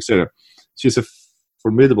 etc., etc. She's a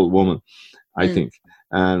formidable woman, I think,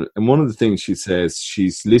 and one of the things she says,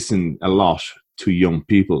 she's listened a lot to young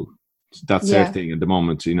people. That's her thing at the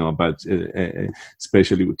moment, about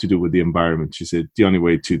especially to do with the environment. She said the only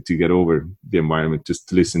way to get over the environment is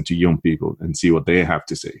to listen to young people and see what they have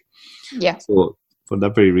to say. Yeah. So for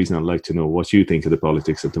that very reason, I'd like to know what you think of the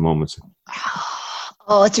politics at the moment.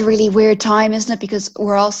 Oh, it's a really weird time, isn't it? Because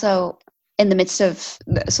we're also in the midst of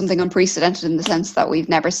something unprecedented in the sense that we've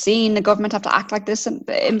never seen the government have to act like this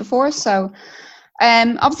in before. So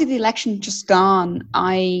obviously the election just gone.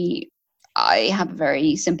 I have a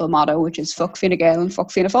very simple motto, which is fuck Fine Gael and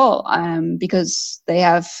fuck Fianna Fáil, because they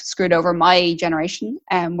have screwed over my generation.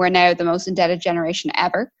 We're now the most indebted generation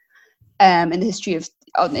ever in the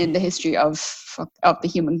history of the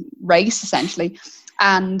human race, essentially,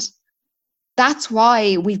 and that's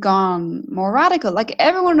why we've gone more radical. Like,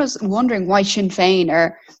 everyone was wondering why Sinn Féin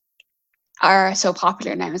are so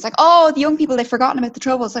popular now. It's like, oh, the young people, they've forgotten about the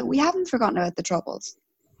Troubles. Like, we haven't forgotten about the Troubles,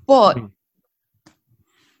 but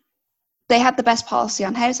they had the best policy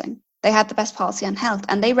on housing. They had the best policy on health,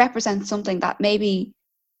 and they represent something that maybe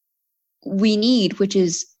we need, which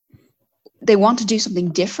is they want to do something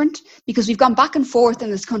different, because we've gone back and forth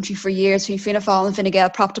in this country for years between Fianna Fáil and Fine Gael,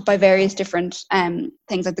 propped up by various different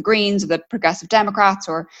things like the Greens or the Progressive Democrats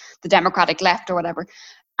or the Democratic Left or whatever,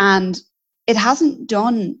 and it hasn't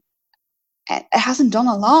done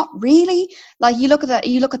a lot, really. Like, you look at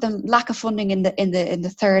the lack of funding in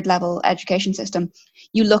the third level education system.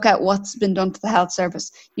 You look at what's been done to the health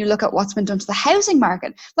service. You look at what's been done to the housing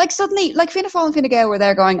market. Like, suddenly, like, Fianna Fáil and Fine Gael were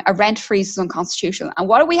there going, a rent freeze is unconstitutional. And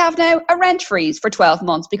what do we have now? A rent freeze for 12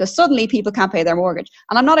 months, because suddenly people can't pay their mortgage.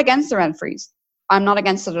 And I'm not against the rent freeze. I'm not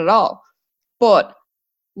against it at all. But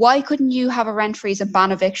why couldn't you have a rent freeze and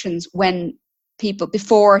ban evictions when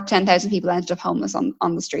before 10,000 people ended up homeless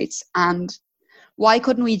on the streets? And why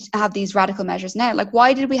couldn't we have these radical measures now? Like,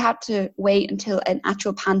 why did we have to wait until an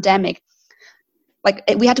actual pandemic? Like,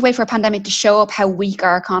 we had to wait for a pandemic to show up how weak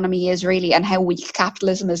our economy is, really, and how weak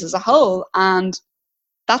capitalism is as a whole. And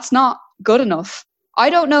that's not good enough. I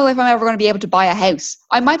don't know if I'm ever going to be able to buy a house.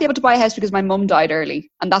 I might be able to buy a house because my mum died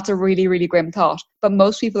early, and that's a really, really grim thought. But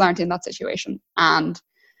most people aren't in that situation. And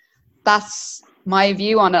that's my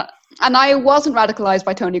view on it. And I wasn't radicalized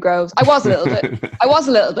by Tony Groves. I was a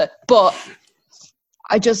little bit. But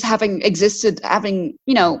I just having,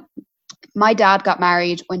 my dad got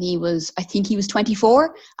married when I think he was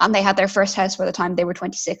 24, and they had their first house by the time they were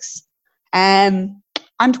 26. I'm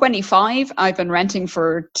 25. I've been renting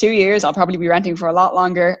for 2 years. I'll probably be renting for a lot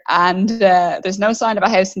longer. And there's no sign of a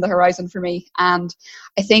house in the horizon for me. And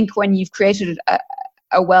I think when you've created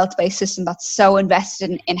a wealth-based system that's so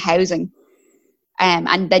invested in housing,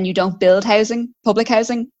 and then you don't build public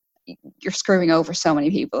housing, you're screwing over so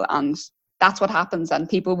many people. And that's what happens, and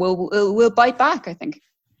people will bite back, I think.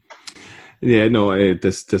 Yeah, no,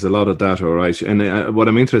 there's a lot of that, all right. And what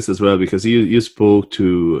I'm interested as well, because you spoke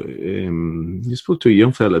to a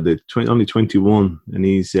young fella that only 21, and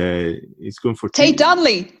he's going for Tate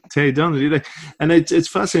Donnelly. Tate Donnelly, like, and it's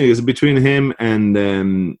fascinating because between him and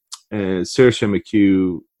Saoirse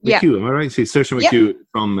McHugh, am I right? See, Saoirse McHugh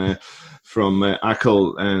from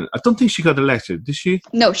ACL, and I don't think she got elected, did she?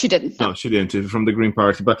 No, she didn't. No, she didn't, from the Green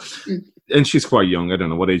Party, but and she's quite young. I don't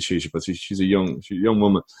know what age she is, but she's a young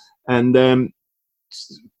woman. And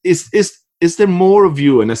is there more of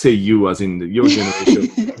you, and I say you as in your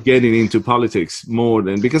generation, getting into politics more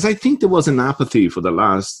than, because I think there was an apathy for the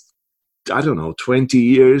last, I don't know, 20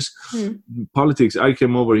 years. Politics. I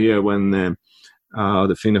came over here when the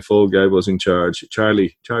Fianna Fáil guy was in charge.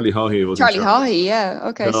 Charlie Haughey was in charge. Charlie Haughey, yeah.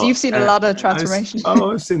 Okay, so you've seen a lot of transformation.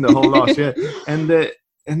 I've seen the whole lot, yeah.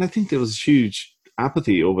 And I think there was huge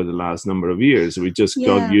apathy over the last number of years. We just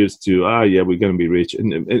got used to, we're going to be rich.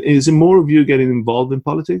 And is it more of you getting involved in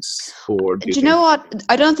politics? Or do you know what?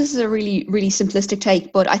 I don't know if this is a really, really simplistic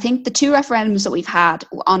take, but I think the two referendums that we've had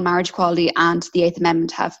on marriage equality and the Eighth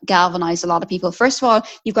Amendment have galvanized a lot of people. First of all,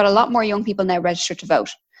 you've got a lot more young people now registered to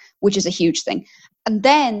vote, which is a huge thing. And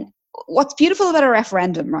then what's beautiful about a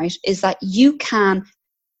referendum, right, is that you can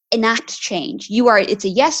enact change. It's a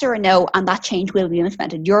yes or a no, and that change will be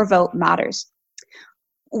implemented. Your vote matters.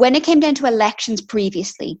 When it came down to elections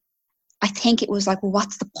previously, I think it was like, well,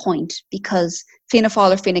 what's the point? Because Fianna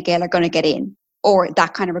Fáil or Fine Gael are going to get in, or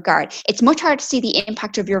that kind of regard. It's much harder to see the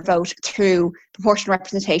impact of your vote through proportional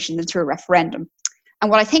representation than through a referendum. And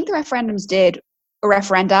what I think the referendums did, or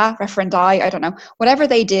referendi, I don't know, whatever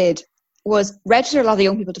they did, was register a lot of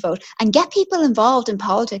young people to vote and get people involved in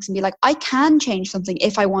politics and be like, I can change something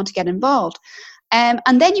if I want to get involved. And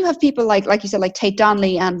then you have people like you said, like Tate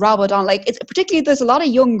Donnelly and Rob O'Donnell. Like, it's particularly, there's a lot of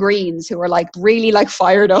young Greens who are like really like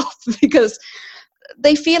fired up because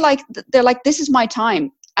they feel like they're like, this is my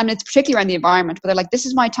time. And it's particularly around the environment, but they're like, this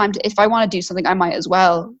is my time to, if I want to do something, I might as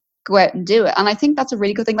well go out and do it. And I think that's a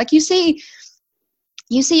really good thing. Like, you see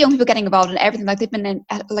young people getting involved in everything. Like, they've been in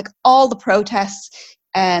like all the protests,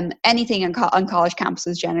 anything on college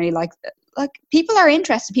campuses generally. Like people are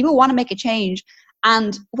interested. People want to make a change.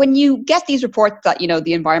 And when you get these reports that, you know,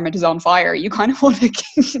 the environment is on fire, you kind of want to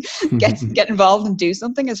get involved and do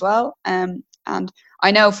something as well. And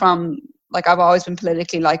I know from, like, I've always been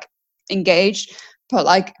politically like engaged, but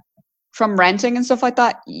like from renting and stuff like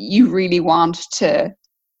that, you really want to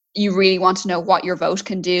know what your vote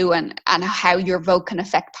can do and how your vote can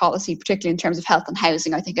affect policy, particularly in terms of health and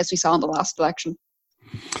housing, I think, as we saw in the last election.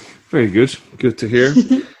 Very good. Good to hear.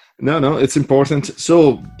 No, it's important.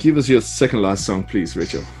 So give us your second last song, please,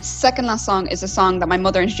 Rachel. Second last song is a song that my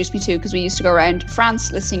mother introduced me to because we used to go around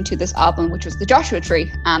France listening to this album, which was The Joshua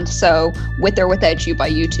Tree. And so With or Without You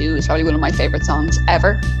by U2 is probably one of my favourite songs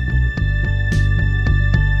ever.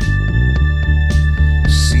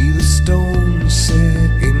 See the stone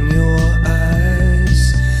set in your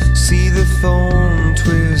eyes, see the thorn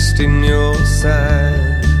twist in your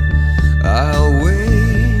side. I'll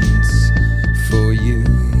wait for you.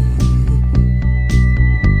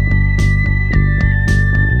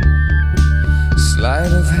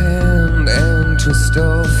 Sleight of hand and twist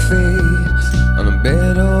of fate, on a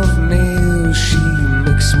bed of nails she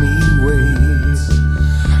makes me wait,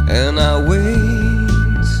 and I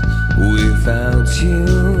wait without you.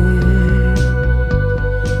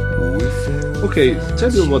 Okay,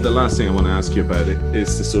 tell you what, the last thing I want to ask you about it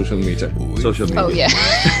is the social media. Oh yeah.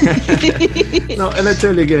 No, and I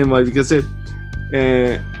tell you again why, because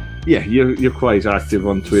you're quite active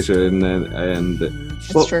on Twitter and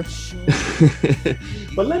that's true.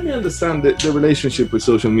 But let me understand the relationship with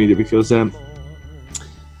social media, because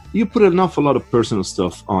you put an awful lot of personal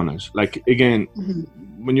stuff on it. Like, again,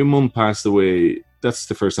 when your mum passed away, that's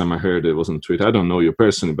the first time I heard it was on Twitter. I don't know you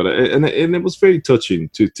personally, but and it was very touching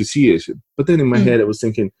to see it. But then in my head, I was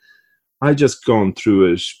thinking, I just gone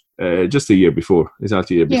through it just a year before,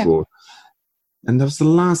 exactly a year before, and that was the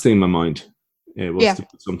last thing in my mind was to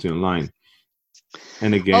put something online.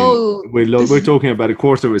 And again, we're talking about a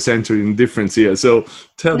quarter of a century in difference here. So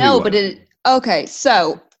tell me. Okay.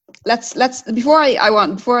 So let's before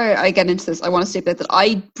I get into this, I want to state that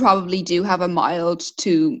I probably do have a mild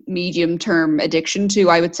to medium term addiction to,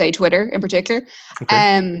 I would say, Twitter in particular.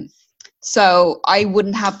 Okay. So I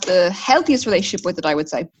wouldn't have the healthiest relationship with it, I would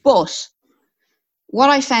say. But what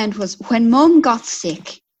I found was when Mum got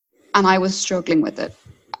sick and I was struggling with it,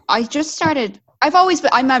 I just started.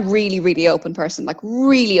 I'm a really, really open person, like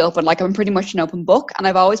really open, like I'm pretty much an open book, and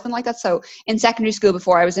I've always been like that. So in secondary school,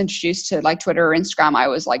 before I was introduced to like Twitter or Instagram, I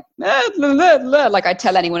was like, like I'd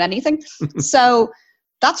tell anyone anything. So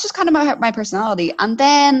that's just kind of my personality. And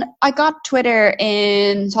then I got Twitter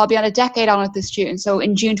so I'll be on a decade on it this June. So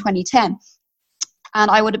in June 2010. And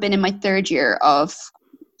I would have been in my third year of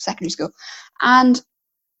secondary school. And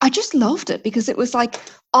I just loved it because it was like,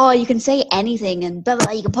 oh, you can say anything and blah, blah,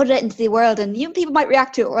 blah, you can put it into the world and people might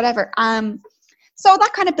react to it or whatever. So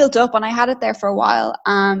that kind of built up and I had it there for a while.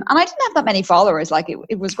 And I didn't have that many followers. Like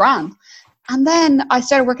it was grand. And then I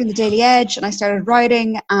started working the Daily Edge and I started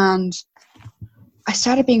writing and I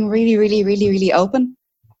started being really, really, really, really open,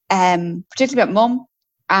 particularly about mum.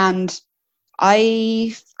 And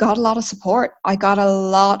I got a lot of support. I got a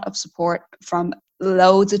lot of support from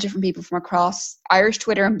loads of different people from across Irish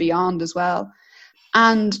Twitter and beyond as well.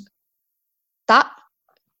 And that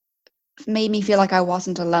made me feel like I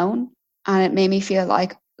wasn't alone. And it made me feel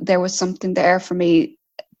like there was something there for me.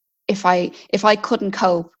 If I couldn't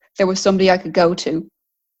cope, there was somebody I could go to.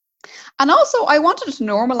 And also I wanted to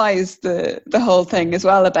normalize the whole thing as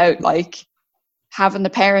well about like having a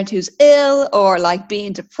parent who's ill or like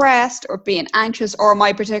being depressed or being anxious, or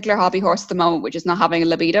my particular hobby horse at the moment, which is not having a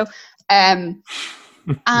libido. And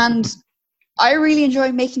I really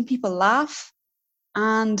enjoy making people laugh.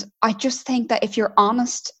 And I just think that if you're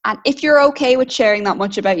honest and if you're okay with sharing that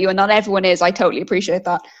much about you, and not everyone is, I totally appreciate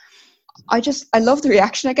that. I love the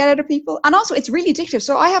reaction I get out of people. And also it's really addictive.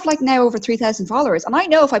 So I have like now over 3,000 followers and I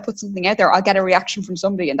know if I put something out there, I'll get a reaction from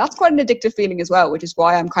somebody. And that's quite an addictive feeling as well, which is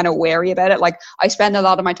why I'm kind of wary about it. Like I spend a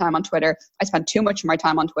lot of my time on Twitter. I spend too much of my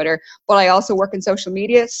time on Twitter, but I also work in social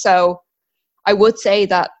media. So I would say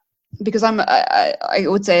that because I'm a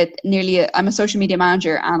social media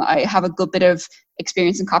manager and I have a good bit of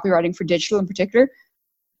experience in copywriting for digital in particular.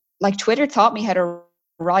 Like Twitter taught me how to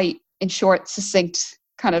write in short, succinct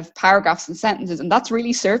kind of paragraphs and sentences, and that's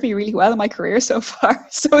really served me really well in my career so far.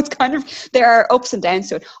 So it's kind of, there are ups and downs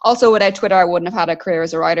to it. Also without Twitter I wouldn't have had a career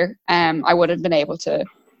as a writer. I wouldn't have been able to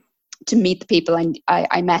meet the people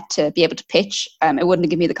I met to be able to pitch. It wouldn't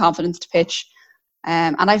have given me the confidence to pitch.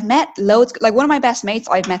 And I've met loads, like one of my best mates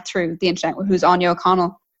I've met through the internet, who's Anya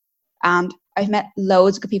O'Connell, and I've met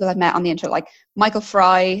loads of good people I've met on the internet, like Michael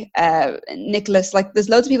Fry, Nicholas, like there's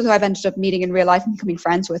loads of people who I've ended up meeting in real life and becoming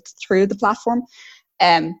friends with through the platform.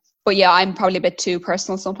 But yeah, I'm probably a bit too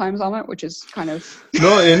personal sometimes on it, which is kind of...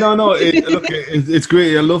 No. It's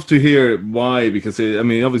great. I love to hear why, because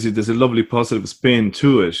obviously there's a lovely positive spin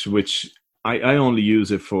to it, which I only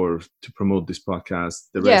use it to promote this podcast.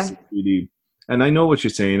 The rest is really... And I know what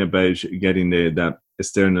you're saying about getting that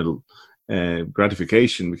external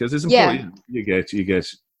gratification, because it's important. Yeah. You get,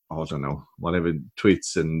 I don't know, whatever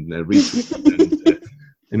tweets and retweets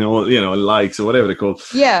and likes or whatever they're called.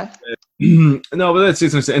 Yeah. No, but that's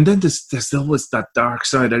interesting. And then there's always that dark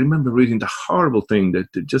side. I remember reading the horrible thing that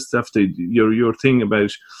just after your thing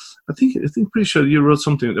about, I think pretty sure you wrote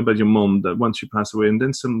something about your mum that once she passed away, and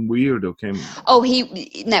then some weirdo came. Oh,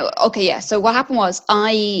 So what happened was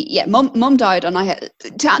mum died, and I had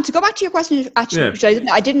to go back to your question actually, which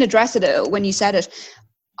I didn't address it when you said it.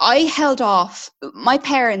 I held off. My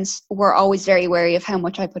parents were always very wary of how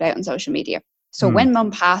much I put out on social media. So when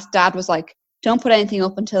mum passed, Dad was like, don't put anything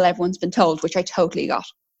up until everyone's been told, which I totally got.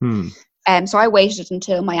 So I waited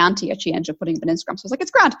until my auntie actually ended up putting up on Instagram. So I was like,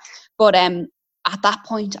 it's grand. But at that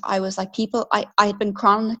point, I was like, I had been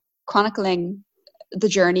chronicling the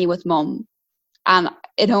journey with mum, and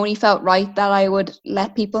it only felt right that I would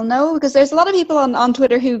let people know, because there's a lot of people on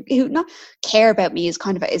Twitter who not care about me is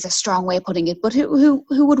a strong way of putting it, but who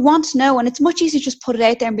would want to know. And it's much easier to just put it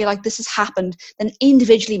out there and be like, this has happened, than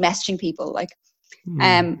individually messaging people. Like,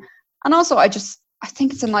 and also I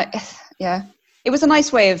think it's it was a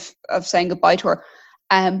nice way of saying goodbye to her.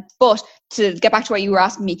 But to get back to what you were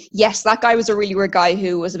asking me, yes, that guy was a really weird guy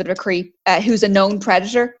who was a bit of a creep, who's a known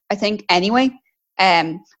predator, I think, anyway.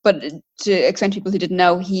 But to explain to people who didn't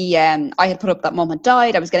know, I had put up that mum had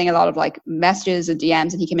died. I was getting a lot of like messages and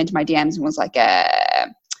DMs, and he came into my DMs and was like,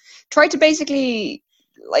 tried to basically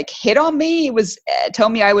like hit on me. It was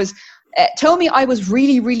told me I was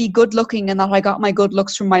really, really good looking, and that I got my good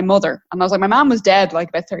looks from my mother. And I was like, my mom was dead like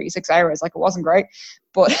about 36 hours. Like, it wasn't great,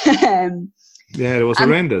 but yeah, it was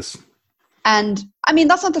horrendous. And I mean,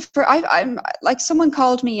 that's not I'm like, someone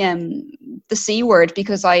called me the C word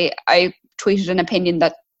because I tweeted an opinion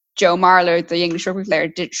that Joe Marler, the English rugby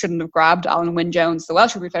player, shouldn't have grabbed Alan Wynne-Jones, the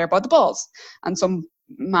Welsh rugby player, by the balls. And some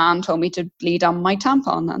man told me to bleed on my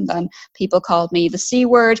tampon. And then people called me the C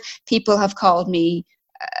word. People have called me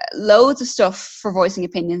loads of stuff for voicing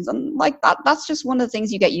opinions, and like that's just one of the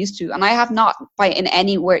things you get used to. And I have not in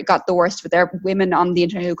any way got the worst, but there are women on the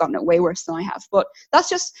internet who've gotten it way worse than I have, but that's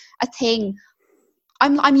just a thing.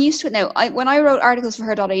 I'm used to it now. When I wrote articles for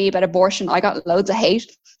her.ie about abortion, I got loads of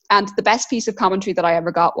hate. And the best piece of commentary that I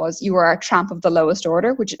ever got was, "You are a tramp of the lowest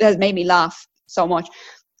order," which has made me laugh so much.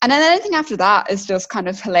 And then anything after that is just kind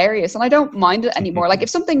of hilarious. And I don't mind it anymore. Like if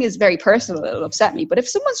something is very personal, it'll upset me. But if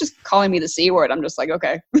someone's just calling me the C word, I'm just like,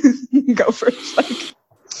 okay, go for it. Like,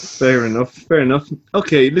 Fair enough.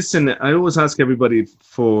 Okay, listen, I always ask everybody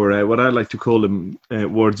for what I like to call them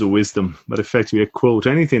words of wisdom, but effectively a quote,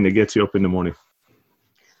 anything that gets you up in the morning.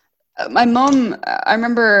 My mum, I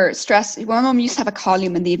remember my mum used to have a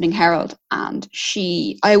column in the Evening Herald, and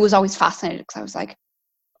I was always fascinated because I was like,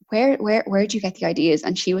 where do you get the ideas?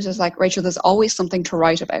 And she was just like, "Rachel, there's always something to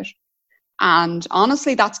write about." And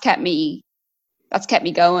honestly, that's kept me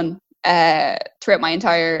going throughout my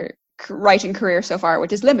entire writing career so far,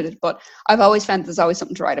 which is limited, but I've always found there's always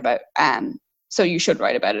something to write about. So you should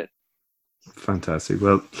write about it. Fantastic.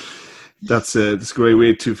 Well, that's a great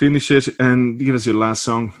way to finish it. And give us your last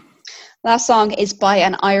song. Last song is by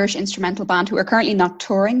an Irish instrumental band who are currently not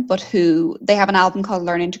touring, but they have an album called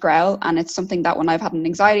Learning to Growl, and it's something that when I've had an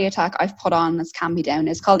anxiety attack, I've put on as Calm Me Down.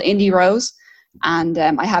 It's called Indie Rose, and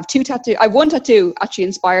I have one tattoo actually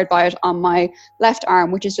inspired by it on my left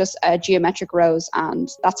arm, which is just a geometric rose, and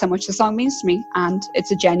that's how much the song means to me, and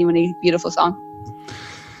it's a genuinely beautiful song.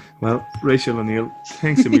 Well, Rachel O'Neill,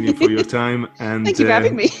 thanks a million for your time. And thank you for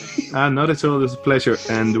having me. Not at all. It's a pleasure.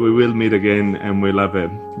 And we will meet again, and we'll have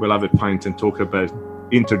a pint and talk about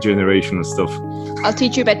intergenerational stuff. I'll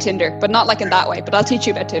teach you about Tinder, but not like in that way, but I'll teach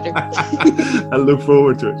you about Tinder. I look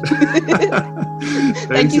forward to it.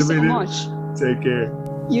 Thank you so much. Take care.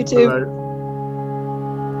 You too. Bye-bye.